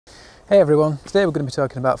Hey everyone, today we're going to be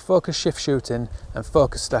talking about focus shift shooting and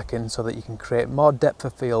focus stacking so that you can create more depth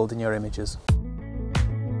of field in your images.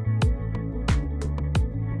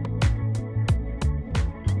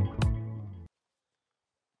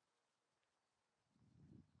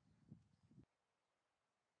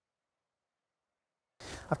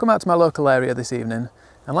 I've come out to my local area this evening,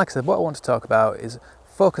 and like I said, what I want to talk about is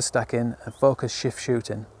focus stacking and focus shift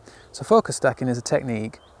shooting. So focus stacking is a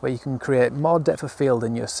technique where you can create more depth of field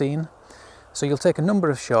in your scene. So you'll take a number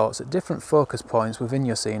of shots at different focus points within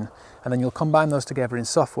your scene, and then you'll combine those together in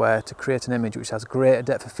software to create an image which has greater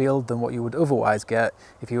depth of field than what you would otherwise get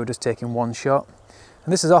if you were just taking one shot.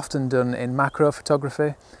 And this is often done in macro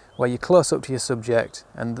photography, where you're close up to your subject,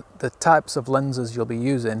 and the types of lenses you'll be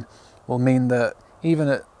using will mean that even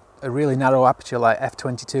at a really narrow aperture like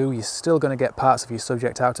f/22, you're still going to get parts of your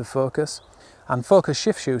subject out of focus. And focus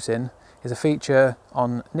shift shooting is a feature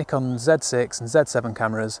on Nikon Z6 and Z7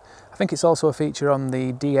 cameras. I think it's also a feature on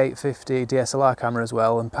the D850 DSLR camera as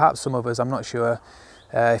well, and perhaps some others, I'm not sure.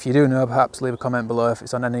 If you do know, perhaps leave a comment below if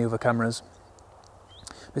it's on any other cameras.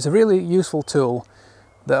 It's a really useful tool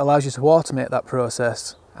that allows you to automate that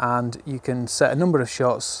process, and you can set a number of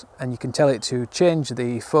shots and you can tell it to change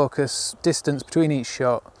the focus distance between each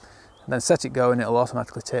shot and then set it go, and it'll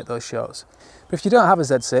automatically take those shots. But if you don't have a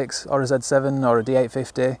Z6 or a Z7 or a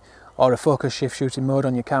D850 or a focus shift shooting mode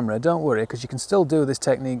on your camera, don't worry, because you can still do this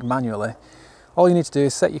technique manually. All you need to do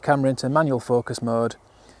is set your camera into manual focus mode,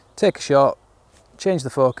 take a shot, change the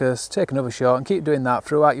focus, take another shot, and keep doing that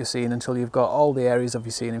throughout your scene until you've got all the areas of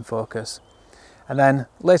your scene in focus. And then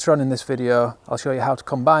later on in this video, I'll show you how to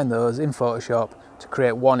combine those in Photoshop to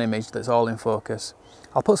create one image that's all in focus.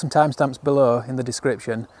 I'll put some timestamps below in the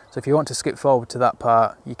description, so if you want to skip forward to that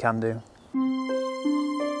part, you can do.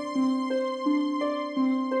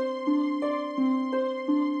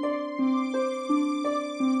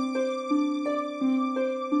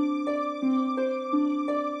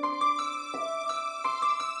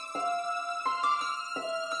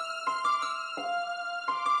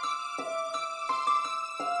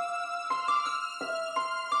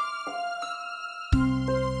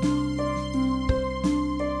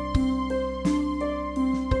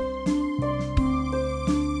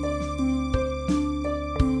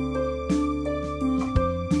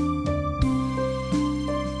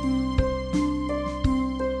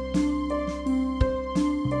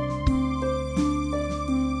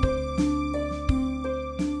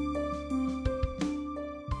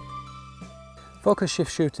 Focus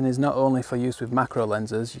shift shooting is not only for use with macro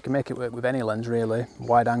lenses, you can make it work with any lens really,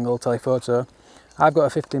 wide angle, telephoto. I've got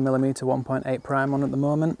a 15mm 1.8 prime on at the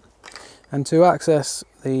moment, and to access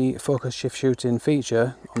the focus shift shooting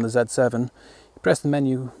feature on the Z7, you press the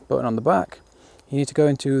menu button on the back. You need to go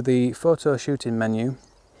into the photo shooting menu,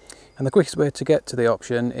 and the quickest way to get to the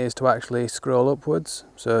option is to actually scroll upwards.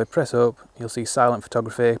 So press up, you'll see silent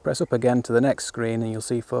photography, press up again to the next screen and you'll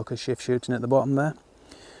see focus shift shooting at the bottom there.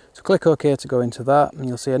 So click OK to go into that, and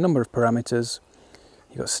you'll see a number of parameters.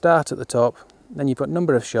 You've got start at the top, then you've got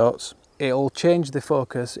number of shots. It'll change the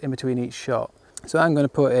focus in between each shot. So I'm going to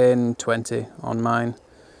put in 20 on mine.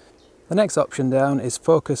 The next option down is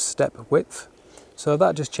focus step width. So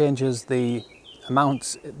that just changes the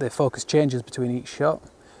amount the focus changes between each shot.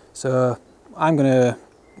 So I'm going to,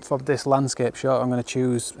 for this landscape shot, I'm going to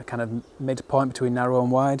choose a kind of midpoint between narrow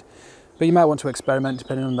and wide. But you might want to experiment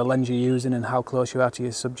depending on the lens you're using and how close you are to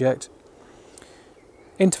your subject.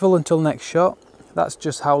 Interval until next shot, that's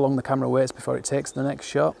just how long the camera waits before it takes the next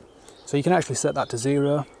shot. So you can actually set that to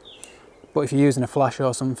 0, but if you're using a flash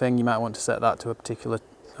or something, you might want to set that to a particular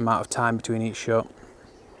amount of time between each shot.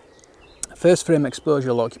 First frame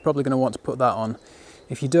exposure lock, you're probably going to want to put that on.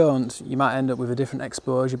 If you don't, you might end up with a different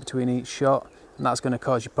exposure between each shot, and that's going to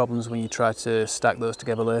cause you problems when you try to stack those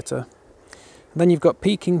together later. Then you've got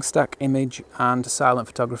peaking stack image and silent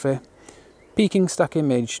photography. Peaking stack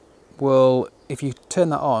image will, if you turn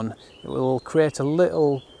that on, it will create a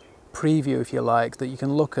little preview, if you like, that you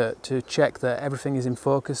can look at to check that everything is in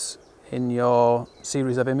focus in your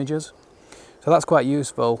series of images. So that's quite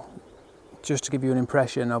useful, just to give you an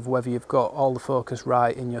impression of whether you've got all the focus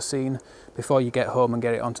right in your scene before you get home and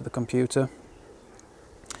get it onto the computer.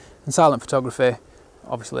 And silent photography,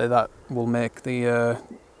 obviously that will make the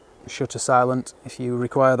shutter silent if you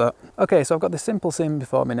require that. Okay, so I've got this simple scene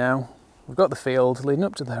before me now. We've got the field leading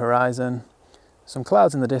up to the horizon, some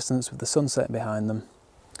clouds in the distance with the sunset behind them.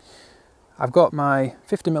 I've got my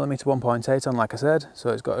 50mm 1.8 on, like I said,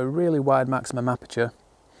 so it's got a really wide maximum aperture.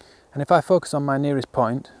 And if I focus on my nearest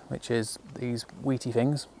point, which is these wheaty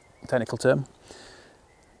things, technical term,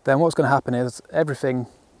 then what's going to happen is everything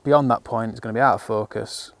beyond that point is going to be out of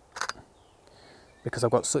focus. because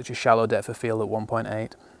I've got such a shallow depth of field at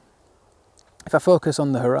 1.8. If I focus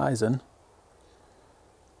on the horizon,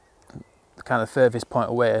 the kind of furthest point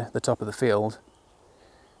away, the top of the field,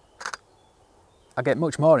 I get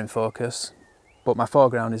much more in focus, but my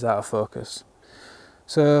foreground is out of focus.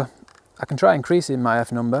 So I can try increasing my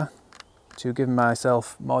f number to give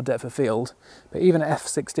myself more depth of field, but even at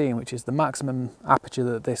f16, which is the maximum aperture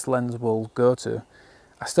that this lens will go to,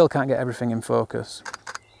 I still can't get everything in focus.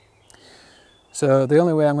 So the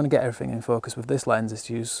only way I'm going to get everything in focus with this lens is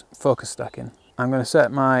to use focus stacking. I'm going to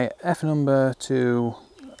set my f number to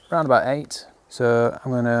around about 8. So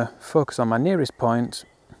I'm going to focus on my nearest point,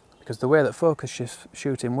 because the way that focus shift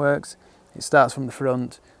shooting works, it starts from the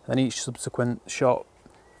front, and then each subsequent shot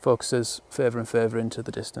focuses further and further into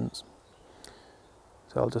the distance.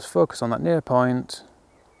 So I'll just focus on that near point,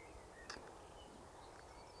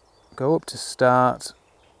 go up to start,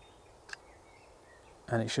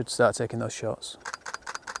 and it should start taking those shots.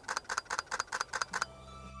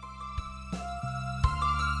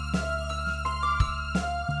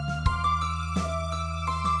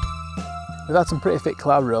 We've had some pretty thick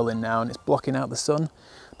cloud rolling now and it's blocking out the sun,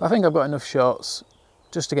 but I think I've got enough shots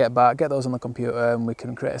just to get those on the computer, and we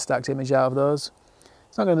can create a stacked image out of those.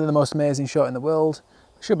 It's not going to be the most amazing shot in the world,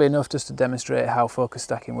 it should be enough just to demonstrate how focus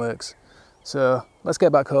stacking works. So let's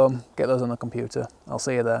get back home, get those on the computer. I'll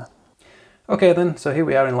see you there. Okay then, so here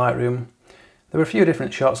we are in Lightroom. There were a few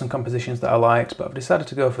different shots and compositions that I liked, but I've decided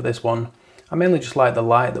to go for this one. I mainly just like the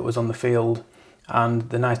light that was on the field, and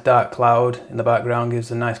the nice dark cloud in the background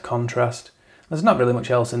gives a nice contrast. There's not really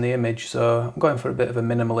much else in the image, so I'm going for a bit of a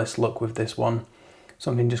minimalist look with this one.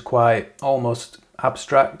 Something just quite almost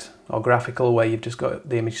abstract or graphical, where you've just got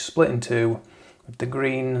the image split in two, with the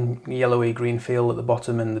green, yellowy green field at the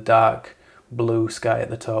bottom and the dark blue sky at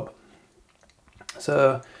the top.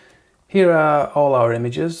 So here are all our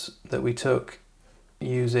images that we took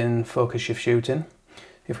using focus shift shooting.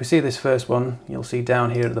 If we see this first one, you'll see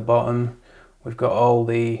down here at the bottom, we've got all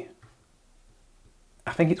the,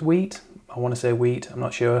 I think it's wheat. I want to say wheat, I'm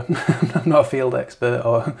not sure. I'm not a field expert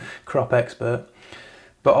or crop expert.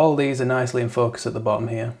 But all these are nicely in focus at the bottom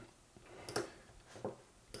here.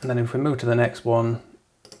 And then if we move to the next one,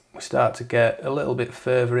 we start to get a little bit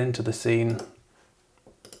further into the scene.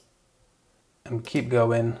 And we keep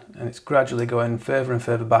going, and it's gradually going further and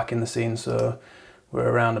further back in the scene, so we're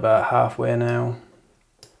around about halfway now.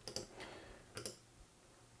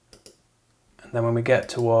 And then when we get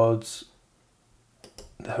towards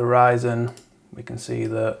the horizon, we can see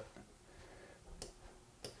that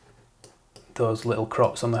those little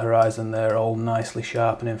crops on the horizon, they're all nicely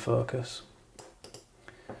sharp and in focus.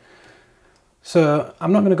 So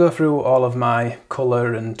I'm not going to go through all of my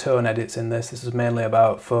colour and tone edits in this. This is mainly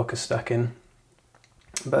about focus stacking,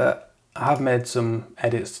 but I have made some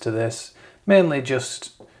edits to this, mainly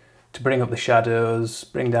just to bring up the shadows,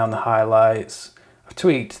 bring down the highlights. I've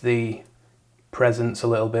tweaked the presence a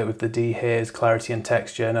little bit with the dehaze, clarity and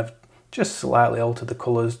texture, and I've just slightly altered the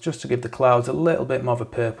colours just to give the clouds a little bit more of a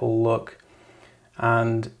purple look,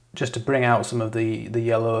 and just to bring out some of the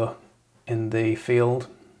yellow in the field,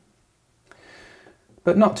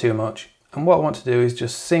 but not too much. And what I want to do is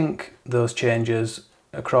just sync those changes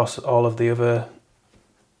across all of the other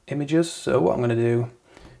images. So what I'm going to do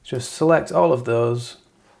is just select all of those,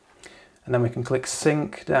 and then we can click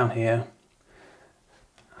sync down here,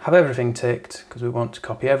 have everything ticked because we want to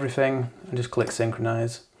copy everything, and just click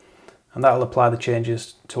synchronize, and that will apply the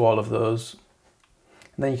changes to all of those.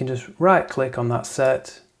 And then you can just right click on that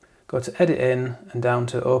set, go to edit in, and down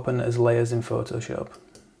to open as layers in Photoshop.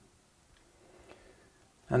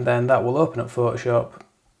 And then that will open up Photoshop.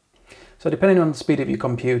 So depending on the speed of your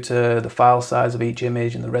computer, the file size of each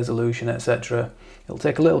image and the resolution, etc., it'll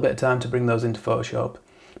take a little bit of time to bring those into Photoshop.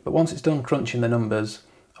 But once it's done crunching the numbers,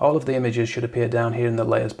 all of the images should appear down here in the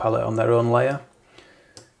layers palette on their own layer.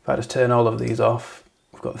 If I just turn all of these off,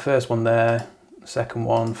 we've got the first one there, second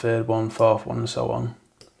one, third one, fourth one, and so on.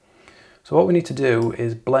 So what we need to do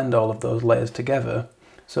is blend all of those layers together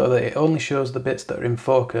so that it only shows the bits that are in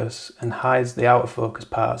focus and hides the out of focus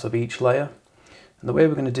parts of each layer. And the way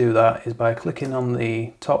we're going to do that is by clicking on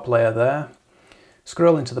the top layer there,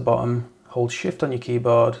 scrolling to the bottom, hold shift on your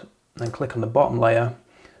keyboard, and then click on the bottom layer.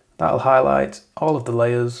 That'll highlight all of the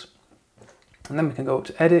layers, and then we can go up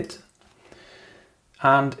to edit.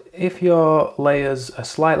 And if your layers are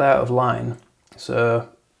slightly out of line, so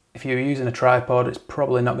if you're using a tripod, it's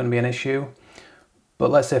probably not going to be an issue.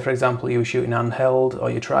 But let's say, for example, you were shooting handheld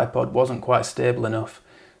or your tripod wasn't quite stable enough,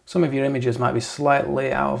 some of your images might be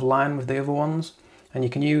slightly out of line with the other ones, and you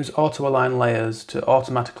can use auto align layers to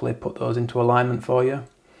automatically put those into alignment for you.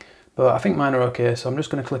 but I think mine are okay, so I'm just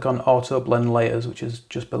going to click on Auto Blend Layers, which is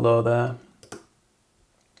just below there.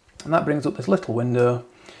 And that brings up this little window,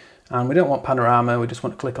 and we don't want panorama, we just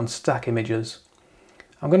want to click on Stack Images.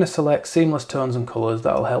 I'm going to select Seamless Tones and Colours,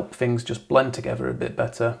 that'll help things just blend together a bit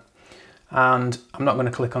better. And I'm not going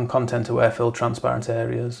to click on Content Aware Fill Transparent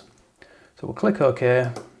Areas. So we'll click OK,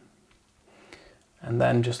 and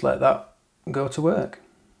then just let that go to work.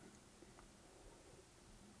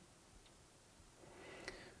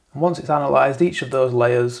 And once it's analysed each of those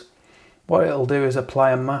layers, what it'll do is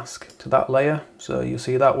apply a mask to that layer. So you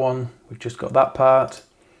see that one, we've just got that part,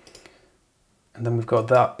 and then we've got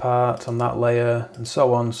that part on that layer, and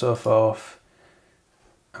so on and so forth.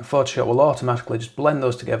 And Photoshop will automatically just blend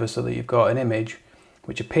those together so that you've got an image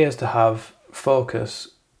which appears to have focus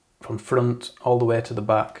from front all the way to the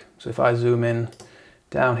back. So if I zoom in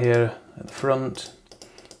down here at the front,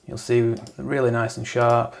 you'll see really nice and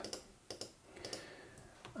sharp.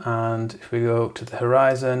 And if we go to the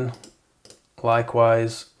horizon,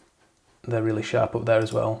 likewise, they're really sharp up there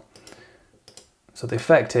as well. So the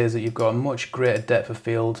effect is that you've got a much greater depth of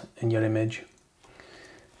field in your image.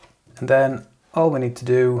 And then all we need to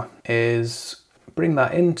do is bring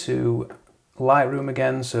that into Lightroom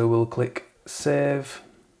again. So we'll click Save,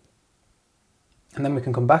 and then we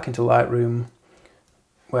can come back into Lightroom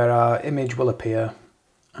where our image will appear.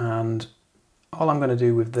 And all I'm going to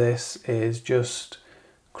do with this is just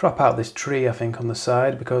crop out this tree, I think, on the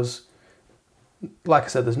side, because like I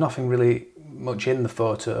said, there's nothing really much in the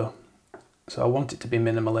photo, so I want it to be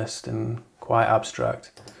minimalist and quite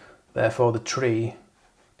abstract. Therefore the tree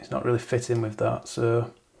is not really fitting with that,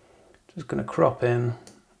 so just going to crop in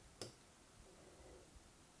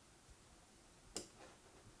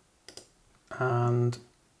and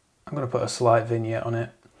I'm going to put a slight vignette on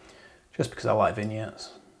it just because I like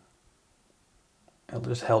vignettes. It'll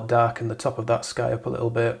just help darken the top of that sky up a little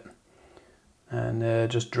bit and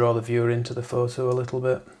just draw the viewer into the photo a little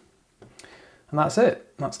bit. And that's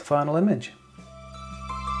it, that's the final image.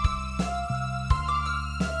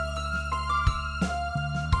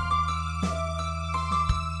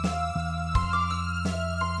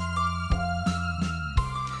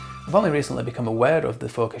 I've only recently become aware of the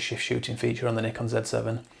focus shift shooting feature on the Nikon Z7.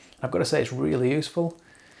 And I've got to say it's really useful.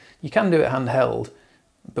 You can do it handheld,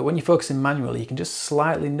 but when you're focusing manually, you can just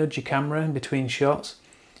slightly nudge your camera in between shots,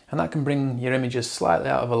 and that can bring your images slightly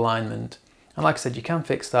out of alignment. And like I said, you can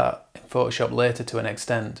fix that in Photoshop later to an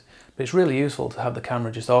extent, but it's really useful to have the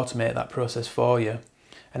camera just automate that process for you.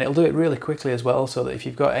 And it'll do it really quickly as well, so that if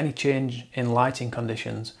you've got any change in lighting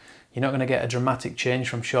conditions, you're not going to get a dramatic change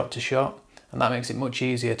from shot to shot, and that makes it much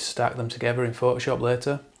easier to stack them together in Photoshop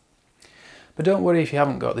later. But don't worry if you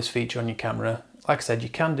haven't got this feature on your camera. Like I said, you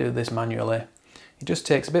can do this manually. It just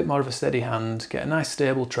takes a bit more of a steady hand, get a nice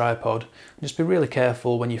stable tripod, and just be really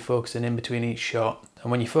careful when you're focusing in between each shot.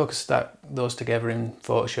 And when you focus stack those together in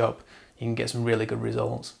Photoshop, you can get some really good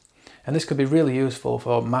results. And this could be really useful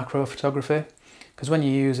for macro photography, because when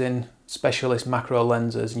you're using specialist macro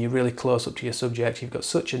lenses and you're really close up to your subject, you've got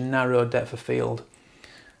such a narrow depth of field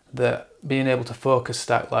that being able to focus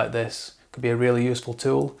stack like this could be a really useful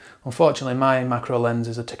tool. Unfortunately, my macro lens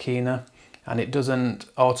is a Tokina, and it doesn't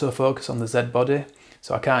autofocus on the Z body,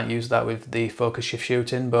 so I can't use that with the focus shift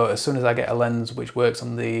shooting, but as soon as I get a lens which works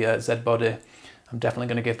on the Z body, I'm definitely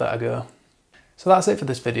going to give that a go. So that's it for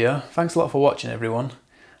this video. Thanks a lot for watching, everyone.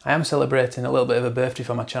 I am celebrating a little bit of a birthday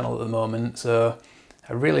for my channel at the moment, so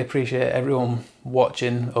I really appreciate everyone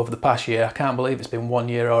watching over the past year. I can't believe it's been 1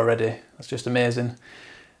 year already. That's just amazing.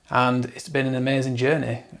 And it's been an amazing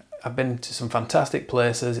journey. I've been to some fantastic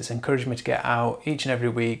places, it's encouraged me to get out each and every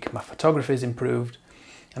week, my photography's improved,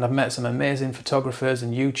 and I've met some amazing photographers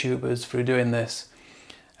and YouTubers through doing this,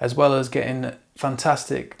 as well as getting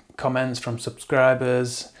fantastic comments from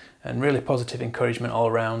subscribers and really positive encouragement all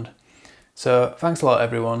around. So thanks a lot,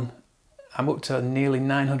 everyone. I'm up to nearly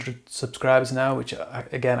 900 subscribers now, which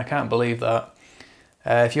again, I can't believe that.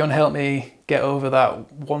 If you want to help me get over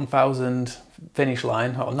that 1,000 finish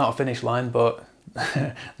line, or not a finish line, but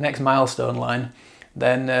next milestone line,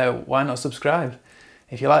 then why not subscribe?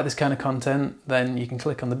 If you like this kind of content, then you can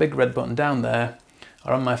click on the big red button down there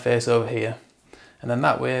or on my face over here, and then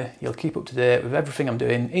that way you'll keep up to date with everything I'm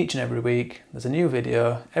doing each and every week. There's a new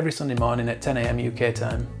video every Sunday morning at 10 AM UK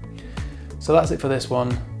time. So that's it for this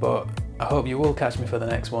one, but I hope you will catch me for the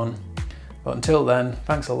next one. But until then,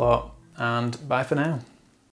 thanks a lot and bye for now.